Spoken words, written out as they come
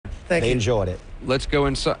They enjoyed it. Let's go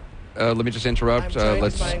inside. Let me just interrupt.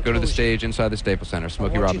 Let's go to the stage inside the Staples Center.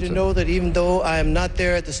 Smokey Robinson. I want Robinson. you to know that even though I am not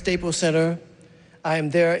there at the Staples Center, I am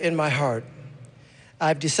there in my heart.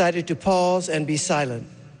 I've decided to pause and be silent.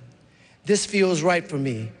 This feels right for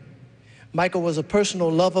me. Michael was a personal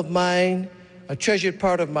love of mine, a treasured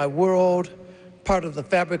part of my world, part of the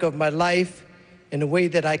fabric of my life, in a way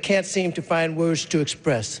that I can't seem to find words to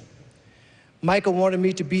express. Michael wanted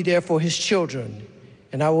me to be there for his children,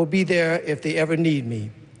 and I will be there if they ever need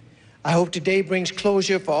me. I hope today brings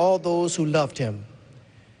closure for all those who loved him.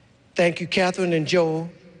 Thank you, Catherine and Joe,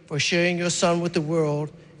 for sharing your son with the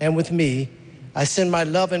world and with me. I send my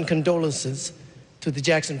love and condolences to the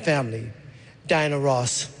Jackson family. Diana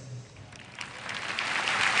Ross.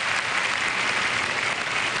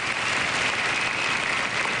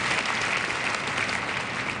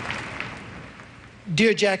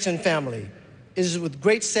 Dear Jackson family, it is with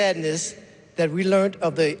great sadness that we learned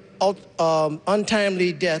of the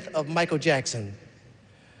untimely death of Michael Jackson.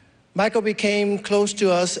 Michael became close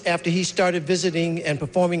to us after he started visiting and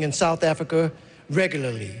performing in South Africa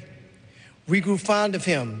regularly. We grew fond of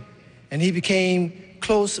him, and he became a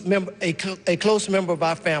close member of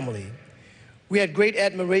our family. We had great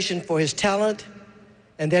admiration for his talent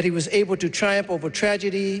and that he was able to triumph over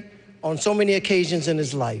tragedy on so many occasions in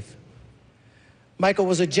his life. Michael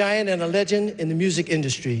was a giant and a legend in the music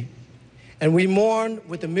industry, and we mourn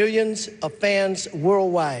with the millions of fans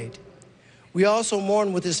worldwide. We also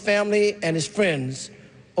mourn with his family and his friends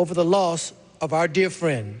over the loss of our dear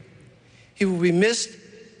friend. He will be missed,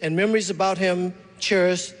 and memories about him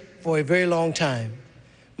cherished for a very long time.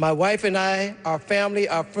 My wife and I, our family,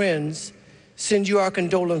 our friends, send you our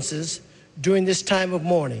condolences during this time of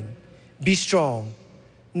mourning. Be strong.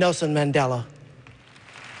 Nelson Mandela.